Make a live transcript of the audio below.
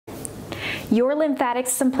Your lymphatic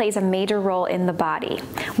system plays a major role in the body.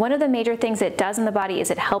 One of the major things it does in the body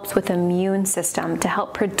is it helps with the immune system to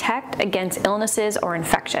help protect against illnesses or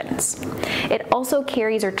infections. It also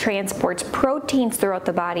carries or transports proteins throughout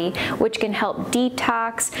the body, which can help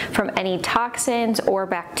detox from any toxins or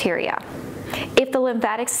bacteria. If the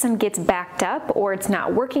lymphatic system gets backed up or it's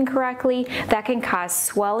not working correctly, that can cause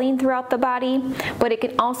swelling throughout the body, but it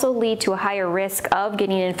can also lead to a higher risk of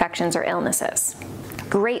getting infections or illnesses.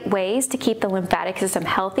 Great ways to keep the lymphatic system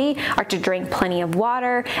healthy are to drink plenty of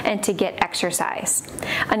water and to get exercise.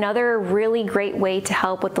 Another really great way to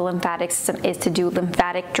help with the lymphatic system is to do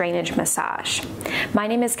lymphatic drainage massage. My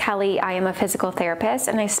name is Kelly. I am a physical therapist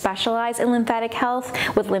and I specialize in lymphatic health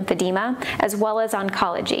with lymphedema as well as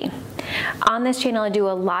oncology. On this channel, I do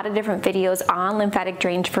a lot of different videos on lymphatic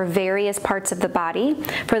drainage for various parts of the body,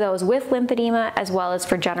 for those with lymphedema as well as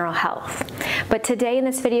for general health. But today in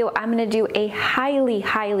this video, I'm going to do a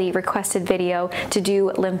highly requested video to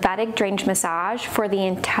do lymphatic drainage massage for the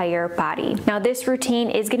entire body. Now this routine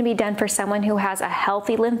is going to be done for someone who has a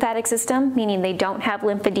healthy lymphatic system, meaning they don't have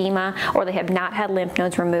lymphedema or they have not had lymph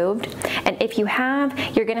nodes removed. And if you have,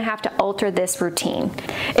 you're going to have to alter this routine.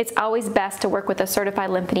 It's always best to work with a certified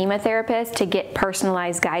lymphedema therapist to get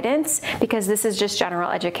personalized guidance because this is just general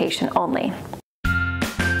education only.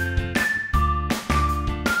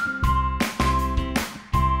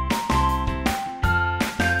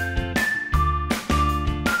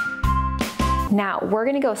 Now, we're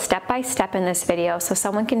going to go step by step in this video so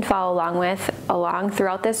someone can follow along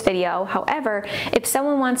throughout this video. However, if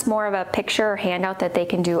someone wants more of a picture or handout that they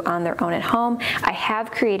can do on their own at home, I have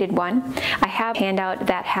created one. I have a handout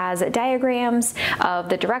that has diagrams of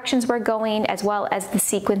the directions we're going as well as the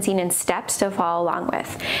sequencing and steps to follow along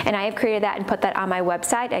with. And I have created that and put that on my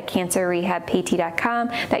website at cancerrehabpt.com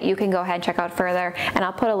that you can go ahead and check out further, and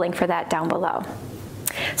I'll put a link for that down below.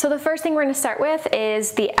 So the first thing we're going to start with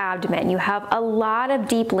is the abdomen. You have a lot of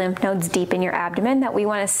deep lymph nodes deep in your abdomen that we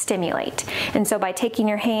want to stimulate. And so by taking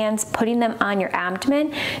your hands, putting them on your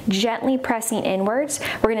abdomen, gently pressing inwards,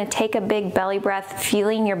 we're going to take a big belly breath,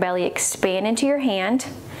 feeling your belly expand into your hand,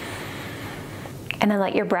 and then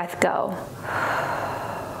let your breath go.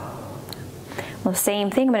 Well,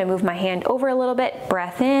 same thing, I'm going to move my hand over a little bit,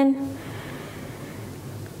 breath in,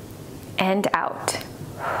 and out.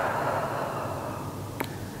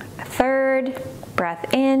 Third,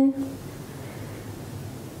 breath in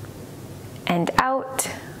and out.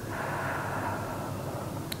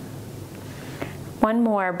 One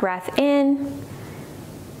more, breath in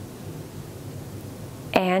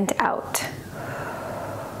and out.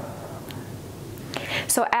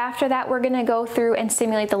 So after that, we're going to go through and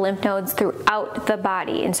stimulate the lymph nodes throughout the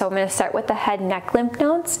body. And so I'm going to start with the head and neck lymph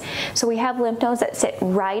nodes. So we have lymph nodes that sit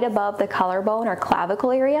right above the collarbone or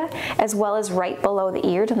clavicle area, as well as right below the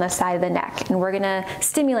ears on the side of the neck. And we're going to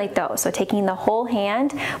stimulate those. So taking the whole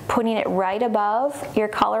hand, putting it right above your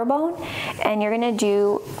collarbone, and you're going to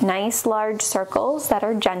do nice large circles that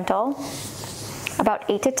are gentle, about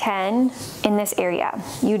 8 to 10 in this area.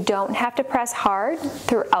 You don't have to press hard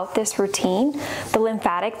throughout this routine. The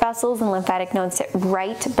lymphatic vessels and lymphatic nodes sit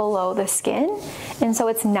right below the skin, and so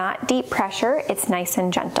it's not deep pressure, it's nice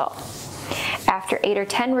and gentle. After 8 or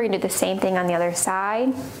 10, we're going to do the same thing on the other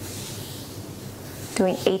side,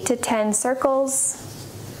 doing 8 to 10 circles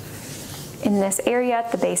in this area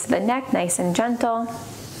at the base of the neck, nice and gentle.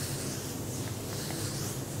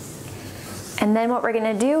 And then what we're going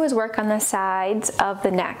to do is work on the sides of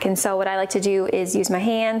the neck. And so what I like to do is use my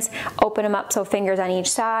hands, open them up so fingers on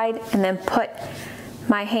each side, and then put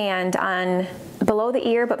my hand on below the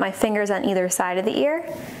ear, but my fingers on either side of the ear.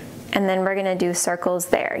 And then we're going to do circles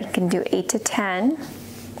there. You can do 8 to 10.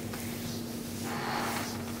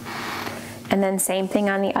 And then same thing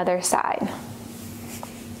on the other side.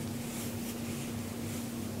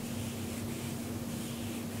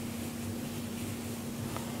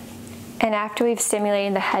 And after we've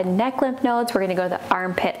stimulated the head and neck lymph nodes, we're going to go to the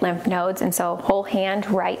armpit lymph nodes. And so whole hand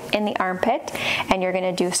right in the armpit, and you're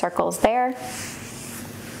going to do circles there.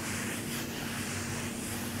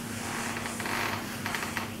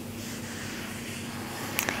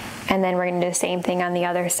 And then we're going to do the same thing on the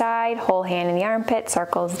other side, whole hand in the armpit,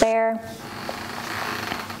 circles there.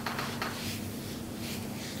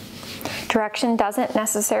 Direction doesn't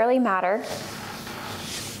necessarily matter.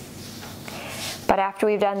 But after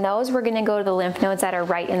we've done those, we're going to go to the lymph nodes that are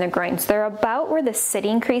right in the groin. So they're about where the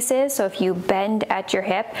sitting crease is. So if you bend at your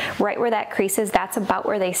hip, right where that crease is, that's about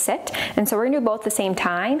where they sit. And so we're going to do both at the same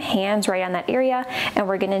time, hands right on that area, and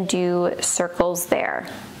we're going to do circles there.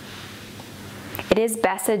 It is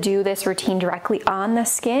best to do this routine directly on the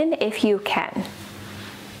skin if you can.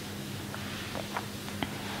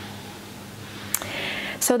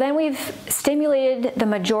 So then we've stimulated the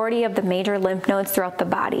majority of the major lymph nodes throughout the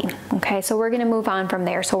body. Okay, so we're gonna move on from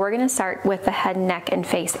there. So we're gonna start with the head, neck, and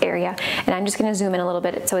face area. And I'm just gonna zoom in a little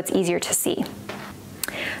bit so it's easier to see.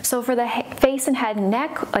 So for the face and head and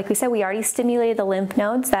neck, like we said, we already stimulated the lymph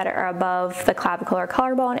nodes that are above the clavicle or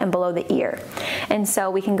collarbone and below the ear. And so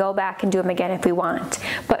we can go back and do them again if we want.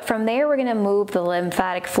 But from there, we're gonna move the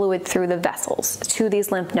lymphatic fluid through the vessels to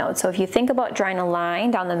these lymph nodes. So if you think about drawing a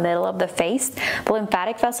line down the middle of the face, the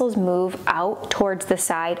lymphatic vessels move out towards the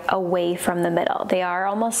side away from the middle. They are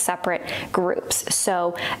almost separate groups.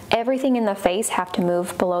 So everything in the face have to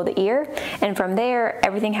move below the ear. And from there,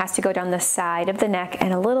 everything has to go down the side of the neck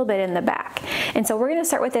and a little bit in the back. And so we're going to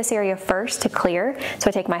start with this area first to clear. So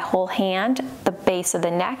I take my whole hand, the base of the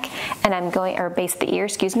neck, and I'm going, or base of the ear,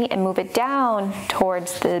 excuse me, and move it down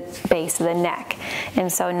towards the base of the neck.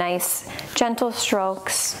 And so nice, gentle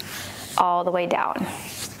strokes all the way down.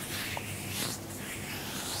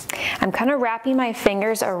 I'm kind of wrapping my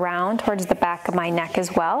fingers around towards the back of my neck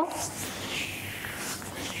as well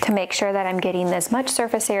to make sure that I'm getting as much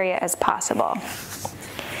surface area as possible.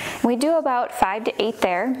 We do about 5 to 8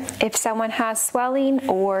 there. If someone has swelling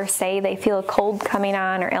or say they feel a cold coming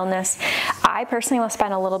on or illness, I personally will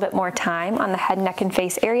spend a little bit more time on the head, neck, and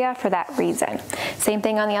face area for that reason. Same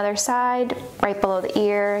thing on the other side, right below the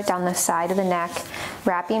ear, down the side of the neck,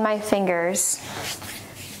 wrapping my fingers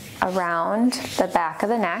around the back of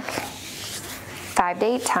the neck 5 to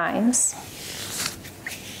 8 times.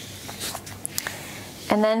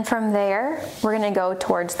 And then from there, we're gonna go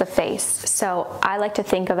towards the face. So I like to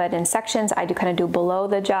think of it in sections. I kind of do below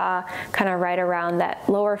the jaw, kind of right around that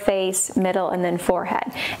lower face, middle, and then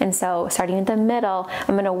forehead. And so starting at the middle,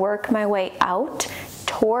 I'm gonna work my way out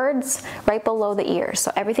towards right below the ear.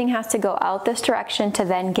 So everything has to go out this direction to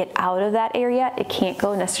then get out of that area. It can't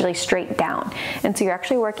go necessarily straight down. And so you're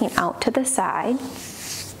actually working out to the side.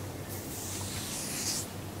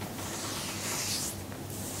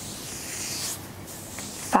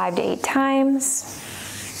 5 to 8 times.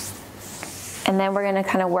 And then we're gonna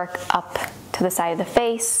kind of work up to the side of the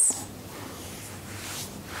face.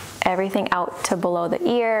 Everything out to below the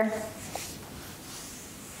ear.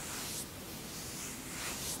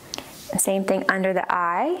 Same thing under the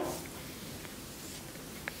eye.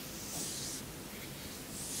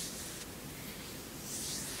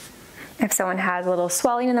 If someone has a little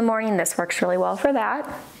swelling in the morning, this works really well for that.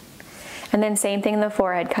 And then same thing in the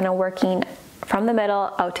forehead, kind of working from the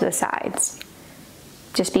middle out to the sides.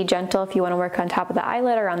 Just be gentle if you want to work on top of the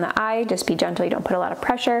eyelid or on the eye. Just be gentle, you don't put a lot of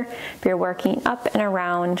pressure. If you're working up and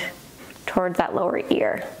around towards that lower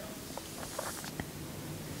ear.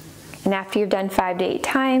 And after you've done 5 to 8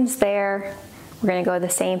 times there, we're going to go the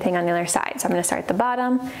same thing on the other side. So I'm going to start at the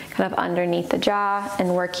bottom, kind of underneath the jaw,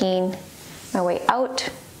 and working my way out.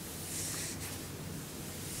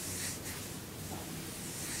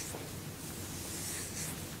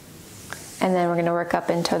 And then we're going to work up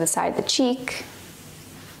into the side of the cheek.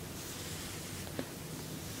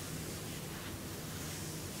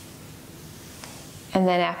 And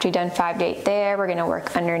then after you've done 5 to 8 there, we're going to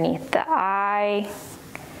work underneath the eye.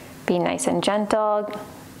 Be nice and gentle.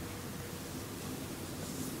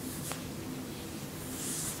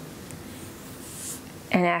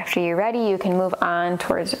 And after you're ready, you can move on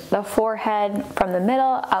towards the forehead from the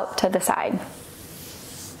middle out to the side.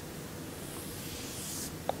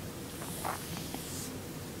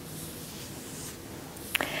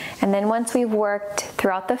 And then once we've worked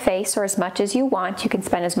throughout the face, or as much as you want, you can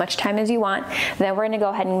spend as much time as you want, then we're gonna go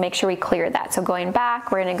ahead and make sure we clear that. So going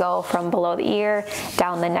back, we're gonna go from below the ear,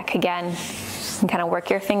 down the neck again, and kind of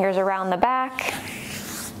work your fingers around the back.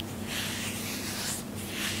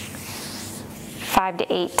 5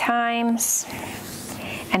 to 8 times.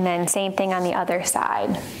 And then same thing on the other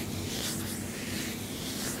side.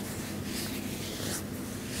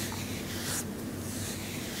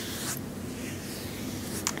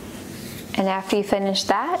 And after you finish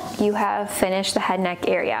that, you have finished the head neck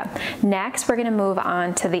area. Next, we're gonna move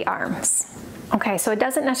on to the arms. Okay, so it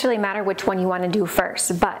doesn't necessarily matter which one you want to do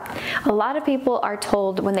first, but a lot of people are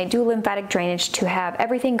told when they do lymphatic drainage to have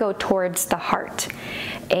everything go towards the heart.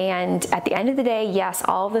 And at the end of the day, yes,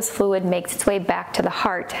 all of this fluid makes its way back to the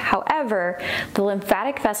heart. However, the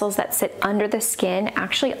lymphatic vessels that sit under the skin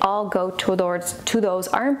actually all go to those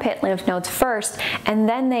armpit lymph nodes first, and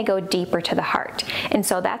then they go deeper to the heart. And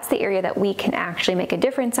so that's the area that we can actually make a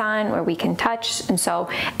difference on, where we can touch. And so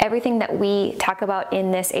everything that we talk about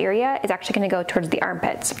in this area is actually going to go go towards the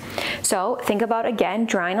armpits. So think about, again,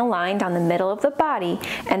 drawing a line down the middle of the body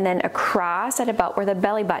and then across at about where the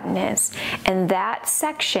belly button is. And that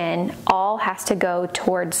section all has to go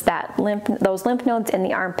towards that those lymph nodes in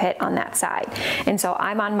the armpit on that side. And so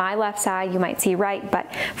I'm on my left side, you might see right,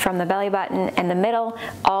 but from the belly button and the middle,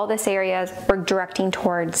 all this area, we're directing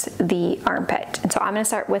towards the armpit. And so I'm going to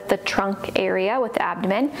start with the trunk area with the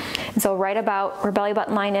abdomen. And so right about where belly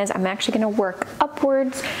button line is, I'm actually going to work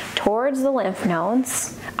upwards towards the lymph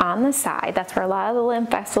nodes on the side. That's where a lot of the lymph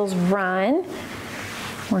vessels run.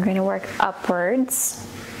 We're going to work upwards.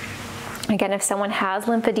 Again, if someone has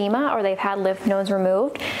lymphedema or they've had lymph nodes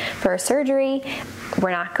removed for surgery,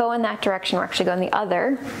 we're not going that direction, we're actually going the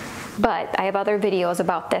other. But I have other videos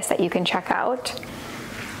about this that you can check out.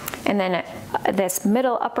 And then this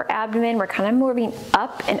middle upper abdomen, we're kind of moving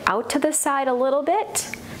up and out to the side a little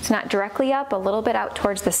bit. It's not directly up, a little bit out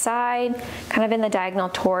towards the side, kind of in the diagonal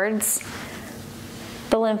towards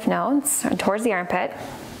the lymph nodes, or towards the armpit.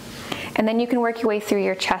 And then you can work your way through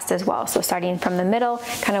your chest as well. So starting from the middle,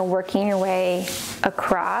 kind of working your way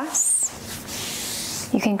across.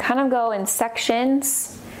 You can kind of go in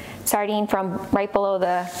sections, starting from right below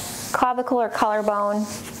the clavicle or collarbone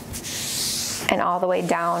and all the way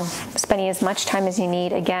down, spending as much time as you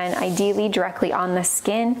need. Again, ideally directly on the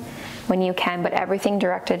skin when you can, but everything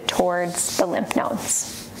directed towards the lymph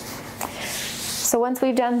nodes. So once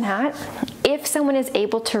we've done that, if someone is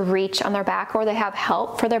able to reach on their back or they have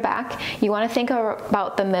help for their back, you want to think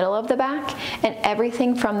about the middle of the back and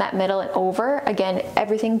everything from that middle and over. Again,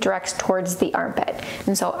 everything directs towards the armpit.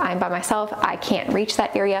 And so I'm by myself, I can't reach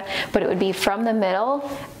that area, but it would be from the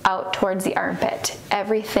middle out towards the armpit.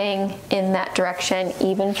 Everything in that direction,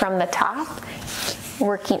 even from the top,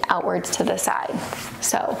 working outwards to the side.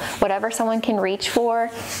 So whatever someone can reach for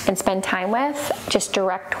and spend time with, just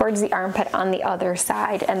direct towards the armpit on the other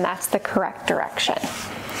side, and that's the correct direction.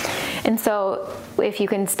 And so if you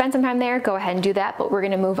can spend some time there, go ahead and do that, but we're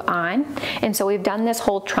gonna move on. And so we've done this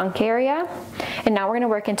whole trunk area, and now we're gonna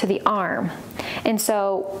work into the arm. And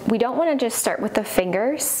so we don't wanna just start with the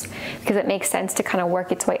fingers because it makes sense to kind of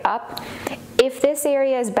work its way up. If this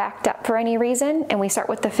area is backed up for any reason and we start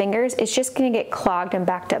with the fingers, it's just gonna get clogged and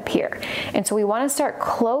backed up here. And so we wanna start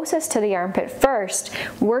closest to the armpit first,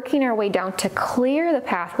 working our way down to clear the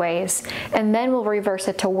pathways, and then we'll reverse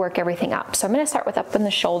it to work everything up. So I'm gonna start with up in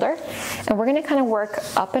the shoulder, and we're gonna kind of work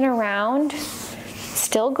up and around,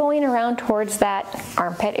 still going around towards that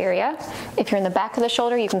armpit area. If you're in the back of the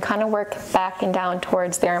shoulder, you can kind of work back and down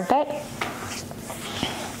towards the armpit.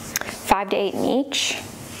 5 to 8 in each.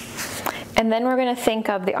 And then we're going to think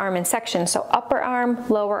of the arm in sections. So upper arm,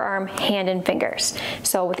 lower arm, hand and fingers.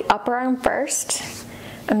 So with the upper arm first,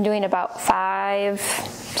 I'm doing about 5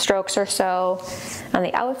 strokes or so on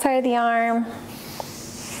the outside of the arm.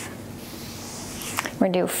 We're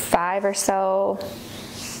going to do 5 or so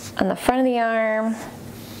on the front of the arm.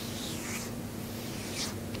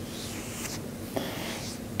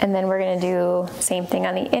 And then we're going to do the same thing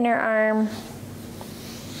on the inner arm.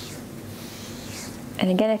 And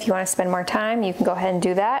again, if you want to spend more time, you can go ahead and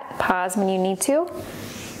do that. Pause when you need to.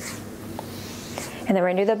 And then we're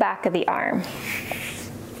going to do the back of the arm.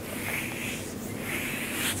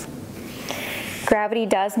 Gravity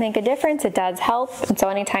does make a difference. It does help. And so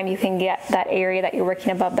anytime you can get that area that you're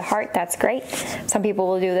working above the heart, that's great. Some people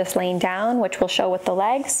will do this laying down, which we'll show with the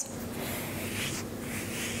legs.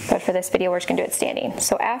 But for this video, we're just going to do it standing.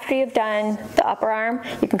 So after you've done the upper arm,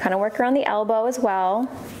 you can kind of work around the elbow as well.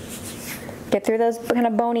 Get through those kind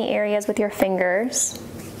of bony areas with your fingers.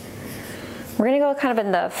 We're gonna go kind of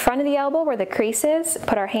in the front of the elbow where the crease is,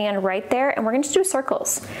 put our hand right there, and we're gonna just do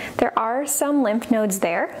circles. There are some lymph nodes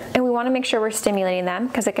there, and we wanna make sure we're stimulating them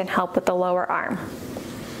because it can help with the lower arm.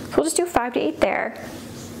 So we'll just do 5 to 8 there.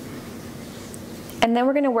 And then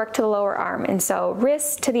we're gonna work to the lower arm. And so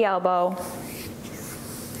wrist to the elbow,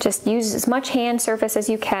 just use as much hand surface as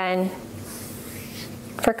you can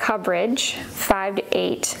for coverage, 5 to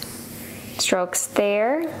 8. Strokes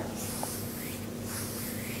there,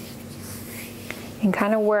 and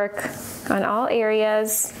kind of work on all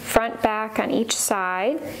areas, front, back on each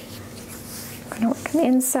side. I'm going to work on the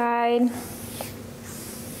inside.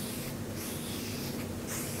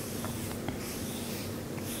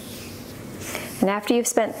 And after you've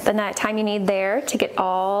spent the time you need there to get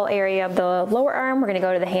all area of the lower arm, we're going to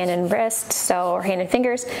go to the hand and wrist, or hand and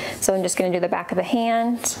fingers. So I'm just going to do the back of the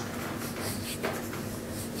hand.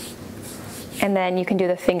 And then you can do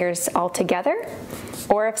the fingers all together,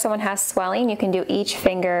 or if someone has swelling, you can do each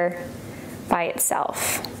finger by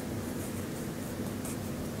itself.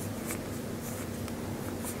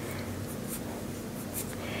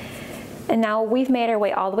 And now we've made our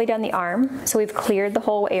way all the way down the arm, so we've cleared the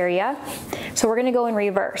whole area. So we're gonna go in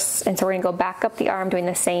reverse, and so we're gonna go back up the arm doing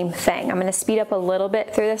the same thing. I'm gonna speed up a little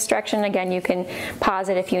bit through this direction. Again, you can pause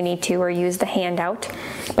it if you need to or use the handout,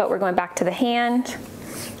 but we're going back to the hand,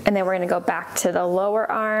 and then we're gonna go back to the lower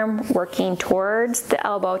arm, working towards the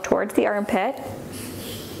elbow, towards the armpit,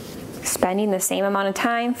 spending the same amount of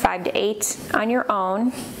time, 5 to 8 on your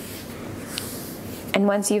own. And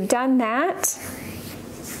once you've done that,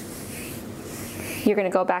 you're going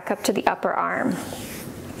to go back up to the upper arm.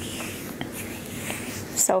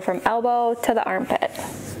 So from elbow to the armpit.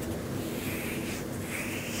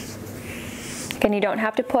 Again, you don't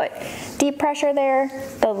have to put deep pressure there.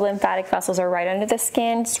 The lymphatic vessels are right under the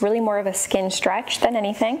skin. It's really more of a skin stretch than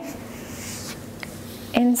anything.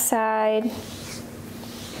 Inside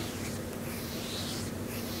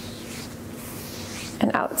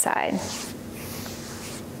and outside.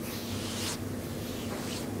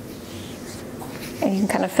 And you can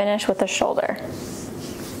kind of finish with the shoulder.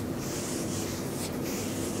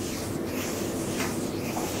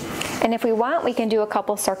 And if we want, we can do a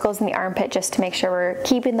couple circles in the armpit just to make sure we're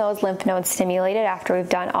keeping those lymph nodes stimulated after we've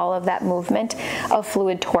done all of that movement of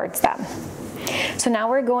fluid towards them. So now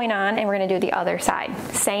we're going on and we're going to do the other side.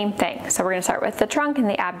 Same thing. So we're going to start with the trunk and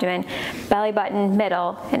the abdomen, belly button,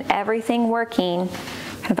 middle, and everything working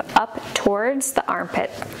kind of up towards the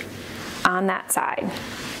armpit on that side.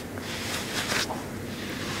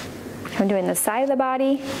 I'm doing the side of the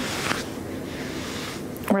body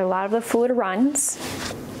where a lot of the fluid runs.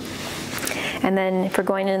 And then if we're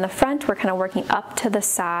going in the front, we're kind of working up to the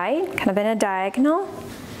side, kind of in a diagonal.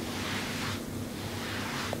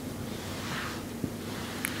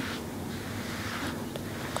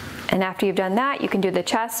 And after you've done that, you can do the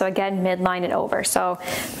chest. So again, midline and over. So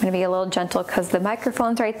I'm going to be a little gentle because the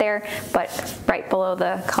microphone's right there, but right below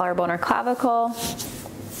the collarbone or clavicle.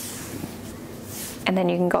 And then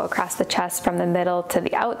you can go across the chest from the middle to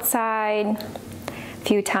the outside a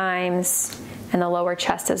few times, and the lower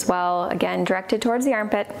chest as well, again directed towards the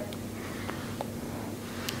armpit.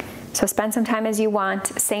 So spend some time as you want.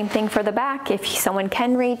 Same thing for the back. If someone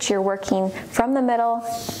can reach, you're working from the middle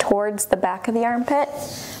towards the back of the armpit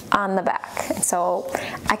on the back. And so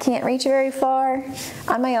I can't reach very far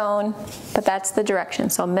on my own, but that's the direction.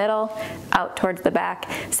 So middle, out towards the back.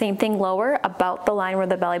 Same thing lower, about the line where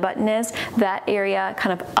the belly button is, that area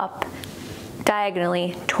kind of up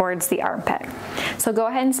diagonally towards the armpit. So go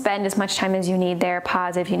ahead and spend as much time as you need there,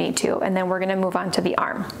 pause if you need to, and then we're gonna move on to the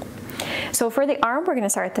arm. So for the arm, we're gonna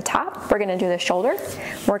start at the top. We're gonna do the shoulder,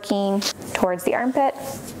 working towards the armpit.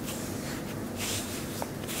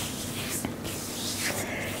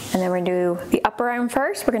 And then we're gonna do the upper arm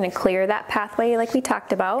first. We're gonna clear that pathway like we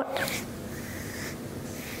talked about.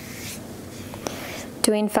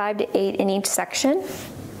 Doing 5 to 8 in each section.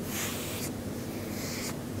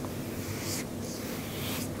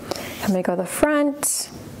 I'm gonna go to the front.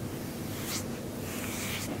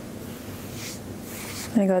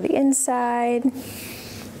 I'm gonna go to the inside.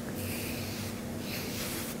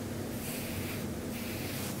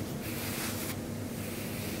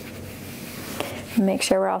 Make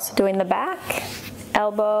sure we're also doing the back,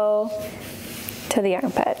 elbow to the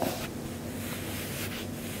armpit.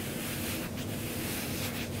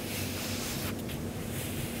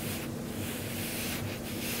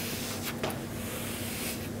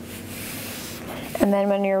 And then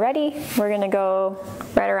when you're ready, we're gonna go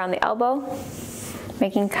right around the elbow,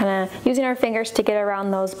 making using our fingers to get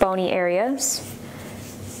around those bony areas.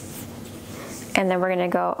 And then we're gonna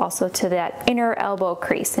go also to that inner elbow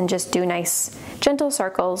crease and just do nice, gentle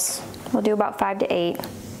circles. We'll do about 5 to 8.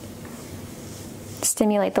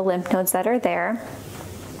 Stimulate the lymph nodes that are there.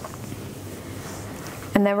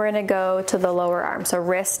 And then we're gonna go to the lower arm, so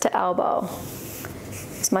wrist to elbow.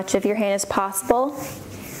 As much of your hand as possible.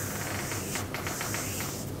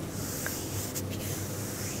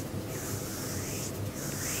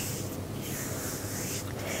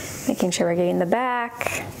 Making sure we're getting the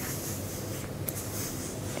back.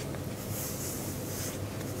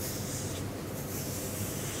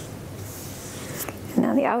 And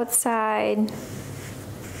now the outside.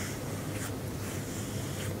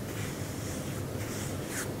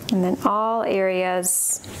 And then all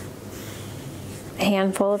areas, a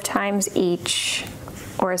handful of times each,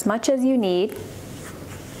 or as much as you need.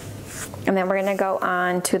 And then we're gonna go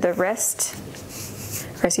on to the wrist,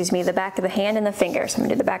 or excuse me, the back of the hand and the fingers. I'm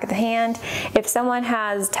gonna do the back of the hand. If someone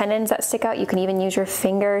has tendons that stick out, you can even use your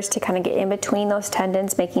fingers to kind of get in between those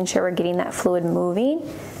tendons, making sure we're getting that fluid moving.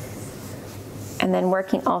 And then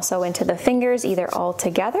working also into the fingers, either all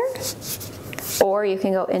together, or you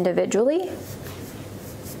can go individually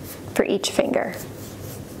for each finger.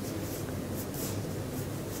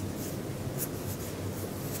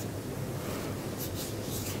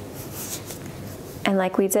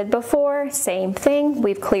 like we did before, same thing.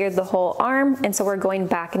 We've cleared the whole arm, and so we're going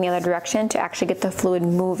back in the other direction to actually get the fluid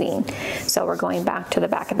moving. So we're going back to the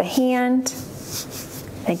back of the hand.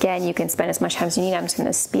 Again, you can spend as much time as you need. I'm just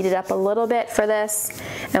gonna speed it up a little bit for this,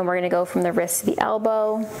 and we're gonna go from the wrist to the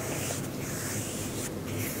elbow.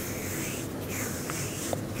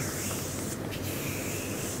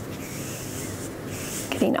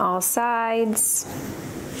 Getting all sides.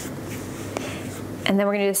 And then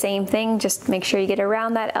we're gonna do the same thing, just make sure you get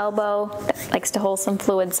around that elbow. That likes to hold some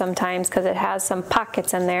fluid sometimes because it has some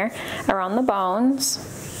pockets in there around the bones.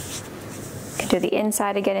 You can do the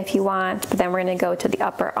inside again if you want, but then we're gonna go to the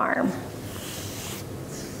upper arm.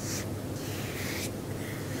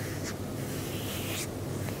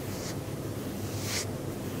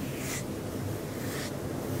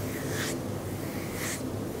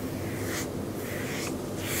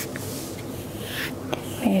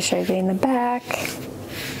 Making sure you're getting the back.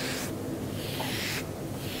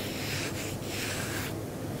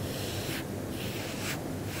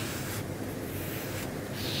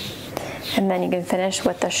 And then you can finish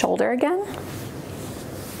with the shoulder again.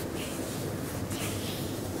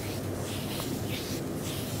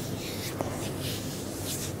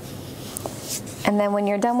 And then when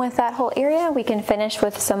you're done with that whole area, we can finish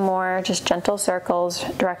with some more just gentle circles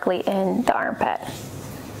directly in the armpit.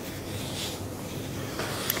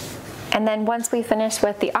 And then once we finish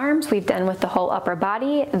with the arms, we've done with the whole upper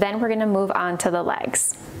body, then we're gonna move on to the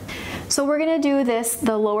legs. So we're gonna do this,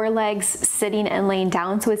 the lower legs sitting and laying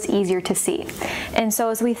down so it's easier to see. And so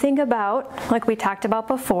as we think about, like we talked about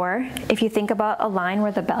before, if you think about a line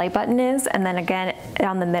where the belly button is and then again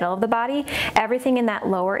on the middle of the body, everything in that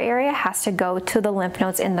lower area has to go to the lymph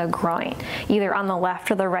nodes in the groin, either on the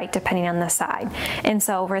left or the right depending on the side. And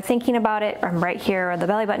so we're thinking about it from right here where the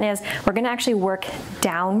belly button is, we're gonna actually work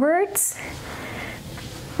downwards,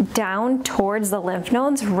 down towards the lymph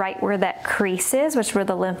nodes, right where that crease is, which is where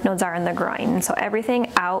the lymph nodes are in the groin. And so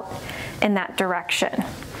everything out in that direction.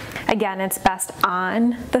 Again, it's best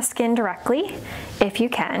on the skin directly, if you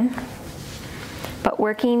can, but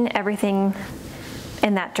working everything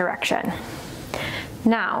in that direction.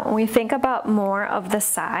 Now, when we think about more of the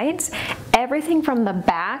sides, everything from the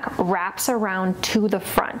back wraps around to the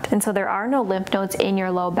front. And so there are no lymph nodes in your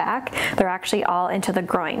low back. They're actually all into the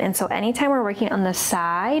groin. And so anytime we're working on the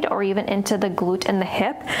side or even into the glute and the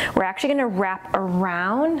hip, we're actually gonna wrap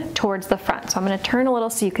around towards the front. So I'm gonna turn a little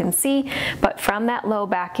so you can see, but from that low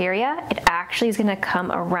back area, it actually is gonna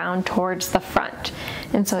come around towards the front.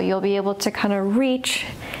 And so you'll be able to kind of reach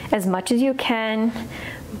as much as you can,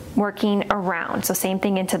 working around. So same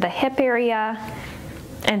thing into the hip area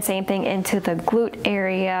and same thing into the glute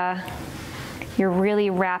area. You're really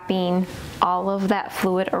wrapping all of that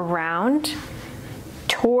fluid around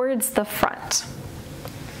towards the front.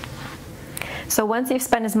 So once you've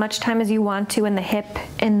spent as much time as you want to in the hip,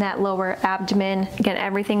 in that lower abdomen, again,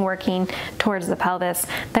 everything working towards the pelvis,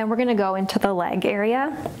 then we're gonna go into the leg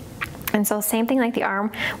area. And so same thing like the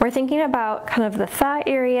arm, we're thinking about kind of the thigh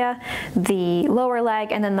area, the lower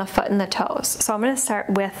leg, and then the foot and the toes. So I'm gonna start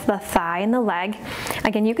with the thigh and the leg.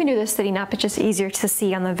 Again, you can do this sitting up, it's just easier to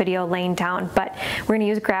see on the video laying down, but we're gonna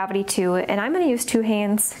use gravity too, and I'm gonna use 2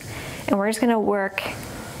 hands, and we're just gonna work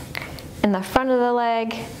in the front of the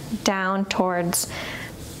leg, down towards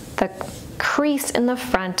the crease in the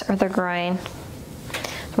front or the groin.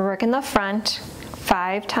 We're working the front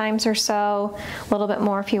 5 times or so, a little bit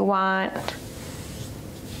more if you want.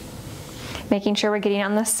 Making sure we're getting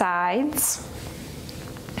on the sides,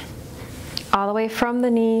 all the way from the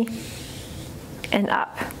knee and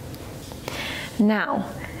up. Now,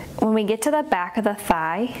 when we get to the back of the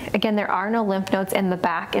thigh, again, there are no lymph nodes in the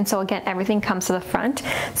back, and so again, everything comes to the front.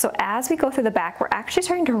 So as we go through the back, we're actually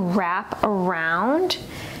starting to wrap around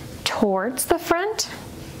towards the front.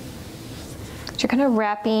 So you're kind of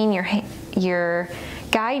wrapping you're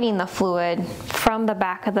guiding the fluid from the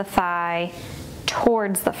back of the thigh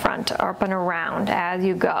towards the front, up and around as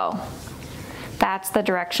you go. That's the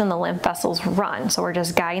direction the lymph vessels run. So we're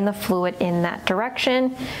just guiding the fluid in that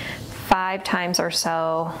direction 5 times or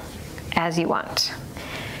so as you want.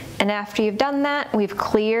 And after you've done that, we've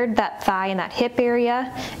cleared that thigh and that hip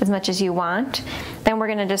area as much as you want. Then we're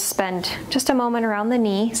gonna just spend just a moment around the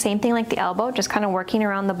knee, same thing like the elbow, just kind of working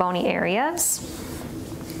around the bony areas.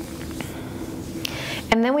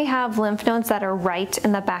 And then we have lymph nodes that are right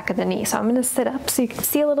in the back of the knee. So I'm gonna sit up so you can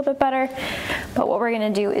see a little bit better. But what we're gonna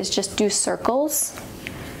do is just do circles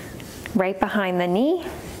right behind the knee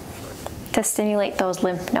to stimulate those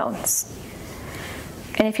lymph nodes.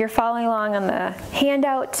 And if you're following along on the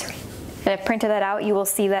handout, and I've printed that out, you will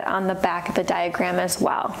see that on the back of the diagram as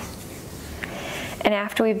well. And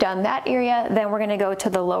after we've done that area, then we're gonna go to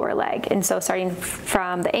the lower leg. And so starting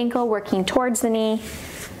from the ankle, working towards the knee,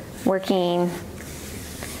 working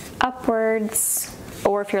upwards,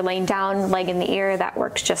 or if you're laying down, leg in the air, that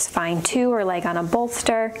works just fine too, or leg on a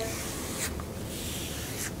bolster.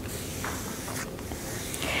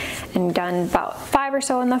 And done about 5 or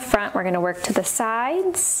so in the front, we're gonna work to the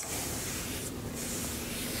sides.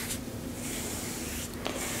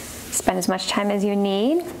 Spend as much time as you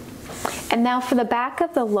need. And now for the back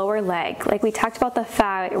of the lower leg, like we talked about, the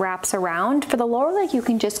thigh wraps around. For the lower leg, you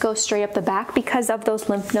can just go straight up the back because of those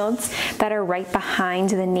lymph nodes that are right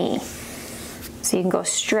behind the knee. So you can go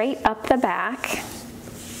straight up the back.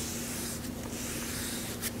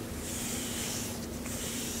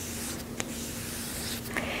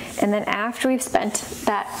 And then after we've spent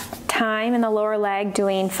that time in the lower leg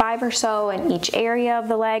doing 5 or so in each area of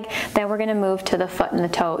the leg, then we're gonna move to the foot and the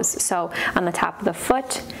toes. So on the top of the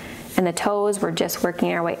foot and the toes, we're just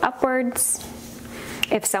working our way upwards.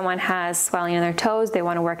 If someone has swelling in their toes, they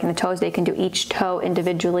wanna work in the toes, they can do each toe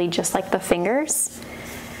individually just like the fingers.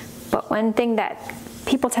 But one thing that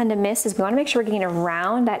people tend to miss is we wanna make sure we're getting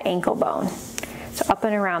around that ankle bone. So up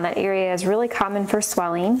and around, that area is really common for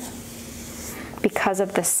swelling because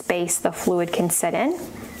of the space the fluid can sit in.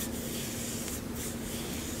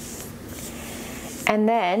 And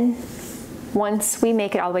then once we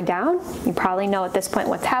make it all the way down, you probably know at this point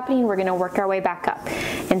what's happening. We're gonna work our way back up.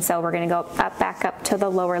 And so we're gonna go up, back up to the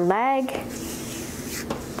lower leg,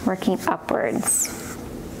 working upwards.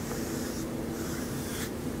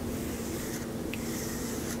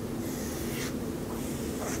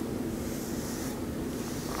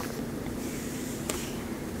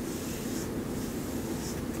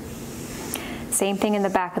 Same thing in the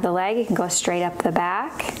back of the leg, you can go straight up the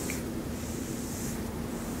back.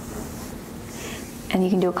 And you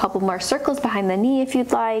can do a couple more circles behind the knee if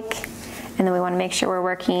you'd like. And then we want to make sure we're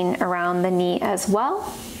working around the knee as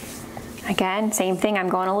well. Again, same thing, I'm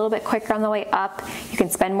going a little bit quicker on the way up. You can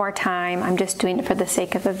spend more time, I'm just doing it for the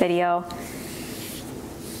sake of the video.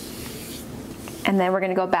 And then we're going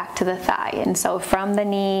to go back to the thigh. And so from the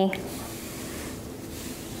knee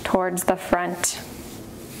towards the front,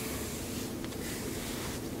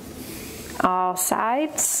 all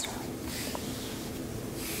sides.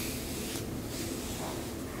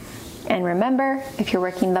 And remember, if you're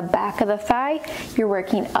working the back of the thigh, you're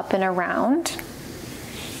working up and around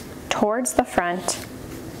towards the front.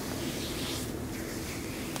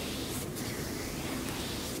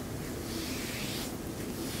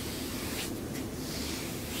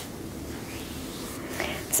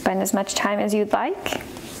 Spend as much time as you'd like.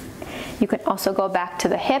 You can also go back to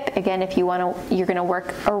the hip. Again, if you want to, you're going to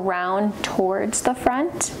work around towards the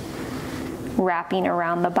front, wrapping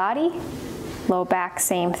around the body. Low back,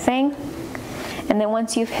 same thing. And then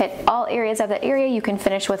once you've hit all areas of the area, you can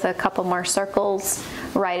finish with a couple more circles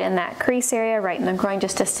right in that crease area, right in the groin,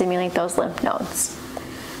 just to stimulate those lymph nodes.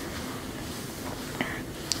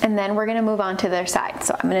 And then we're going to move on to the other side.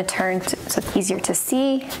 So I'm going to turn so it's easier to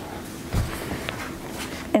see.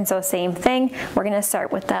 And so same thing, we're gonna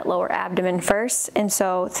start with that lower abdomen first. And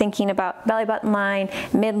so thinking about belly button line,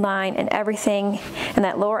 midline, and everything, and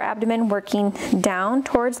that lower abdomen working down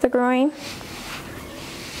towards the groin.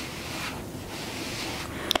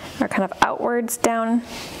 Or kind of outwards down.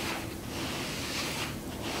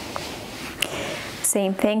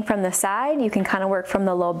 Same thing from the side, you can kind of work from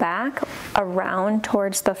the low back around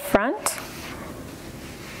towards the front.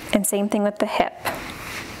 And same thing with the hip.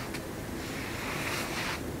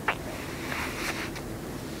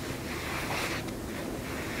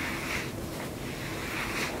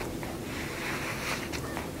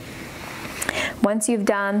 Once you've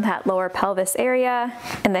done that lower pelvis area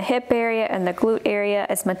and the hip area and the glute area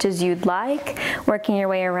as much as you'd like, working your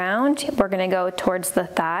way around, we're gonna go towards the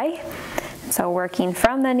thigh. So working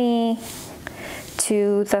from the knee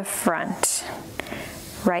to the front,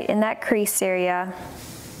 right in that crease area.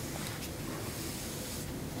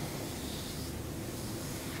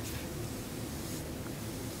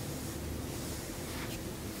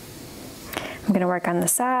 I'm gonna work on the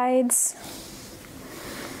sides.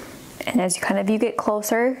 And as you get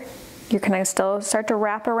closer, you're gonna still start to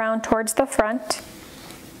wrap around towards the front.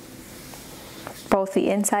 Both the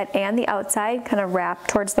inside and the outside kind of wrap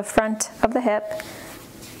towards the front of the hip.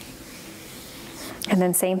 And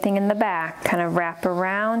then same thing in the back, kind of wrap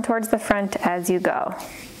around towards the front as you go.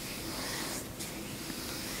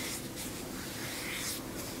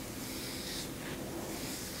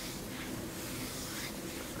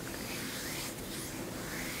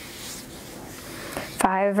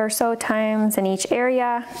 5 or so times in each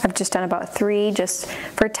area. I've just done about 3 just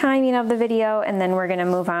for timing of the video, and then we're gonna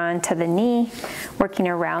move on to the knee, working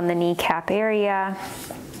around the kneecap area.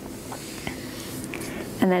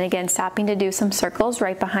 And then again, stopping to do some circles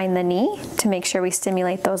right behind the knee to make sure we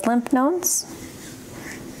stimulate those lymph nodes.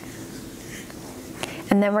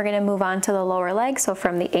 And then we're gonna move on to the lower leg, so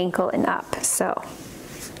from the ankle and up. So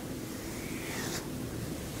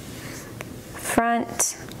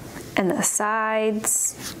front and the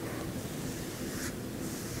sides.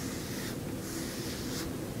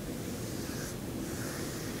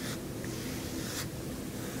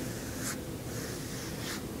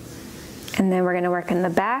 And then we're going to work in the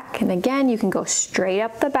back, and again you can go straight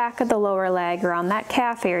up the back of the lower leg around that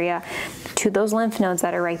calf area to those lymph nodes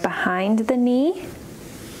that are right behind the knee.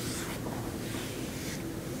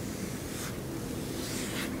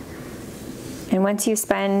 And once you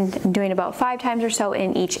spend doing about 5 times or so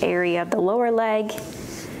in each area of the lower leg,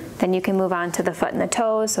 then you can move on to the foot and the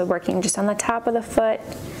toes, so working just on the top of the foot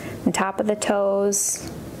and top of the toes,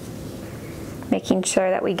 making sure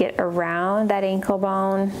that we get around that ankle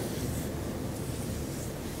bone.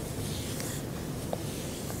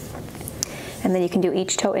 And then you can do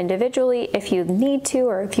each toe individually if you need to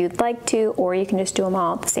or if you'd like to, or you can just do them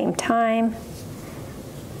all at the same time.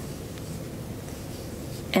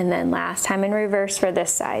 And then last time in reverse for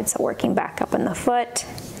this side, so working back up in the foot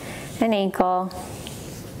and ankle.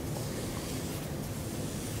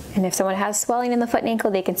 And if someone has swelling in the foot and ankle,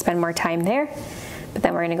 they can spend more time there. But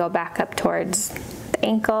then we're going to go back up towards the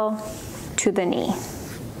ankle to the knee.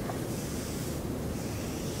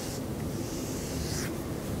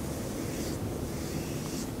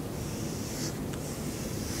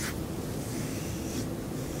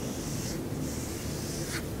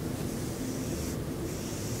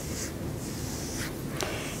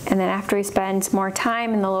 And then after we spend some more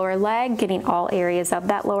time in the lower leg, getting all areas of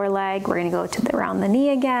that lower leg, we're gonna go to around the knee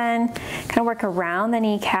again, kind of work around the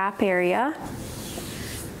kneecap area,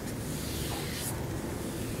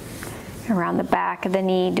 around the back of the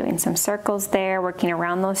knee, doing some circles there, working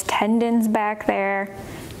around those tendons back there.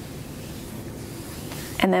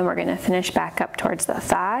 And then we're gonna finish back up towards the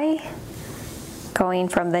thigh, going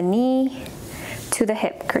from the knee to the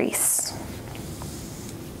hip crease.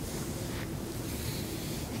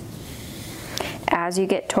 As you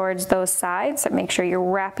get towards those sides, make sure you're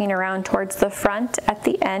wrapping around towards the front at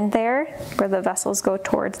the end there, where the vessels go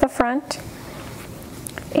towards the front,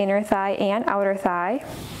 inner thigh and outer thigh.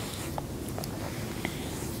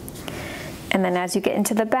 And then as you get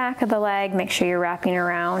into the back of the leg, make sure you're wrapping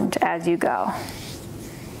around as you go.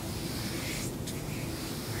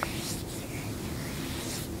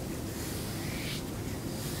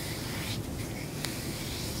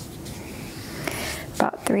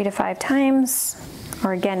 About 3 to 5 times,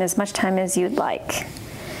 or again, as much time as you'd like.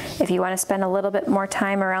 If you want to spend a little bit more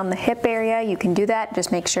time around the hip area, you can do that.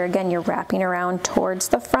 Just make sure, again, you're wrapping around towards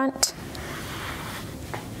the front.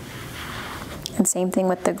 And same thing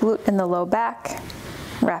with the glute and the low back,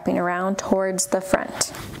 wrapping around towards the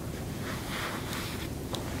front.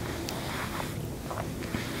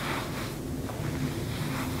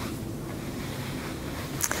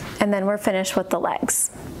 And then we're finished with the legs.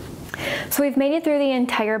 So we've made it through the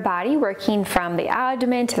entire body, working from the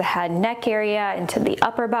abdomen to the head and neck area, into the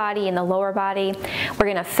upper body and the lower body. We're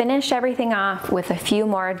gonna finish everything off with a few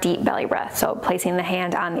more deep belly breaths. So placing the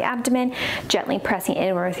hand on the abdomen, gently pressing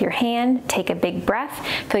inward with your hand, take a big breath,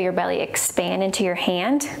 feel your belly expand into your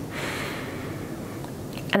hand,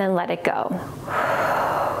 and then let it go.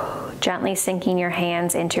 Gently sinking your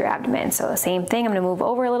hands into your abdomen. So the same thing, I'm gonna move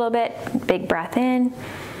over a little bit, big breath in,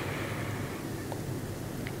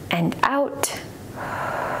 and out.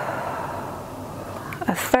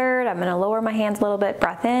 A third, I'm gonna lower my hands a little bit,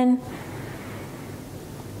 breath in,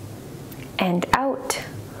 and out.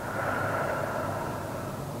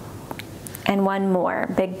 And one more,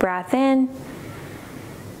 big breath in,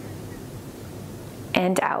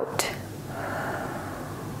 and out.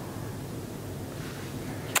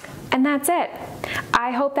 And that's it.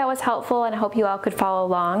 I hope that was helpful, and I hope you all could follow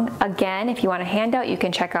along. Again, if you want a handout, you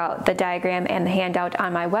can check out the diagram and the handout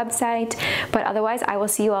on my website. But otherwise, I will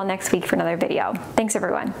see you all next week for another video. Thanks,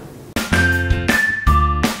 everyone.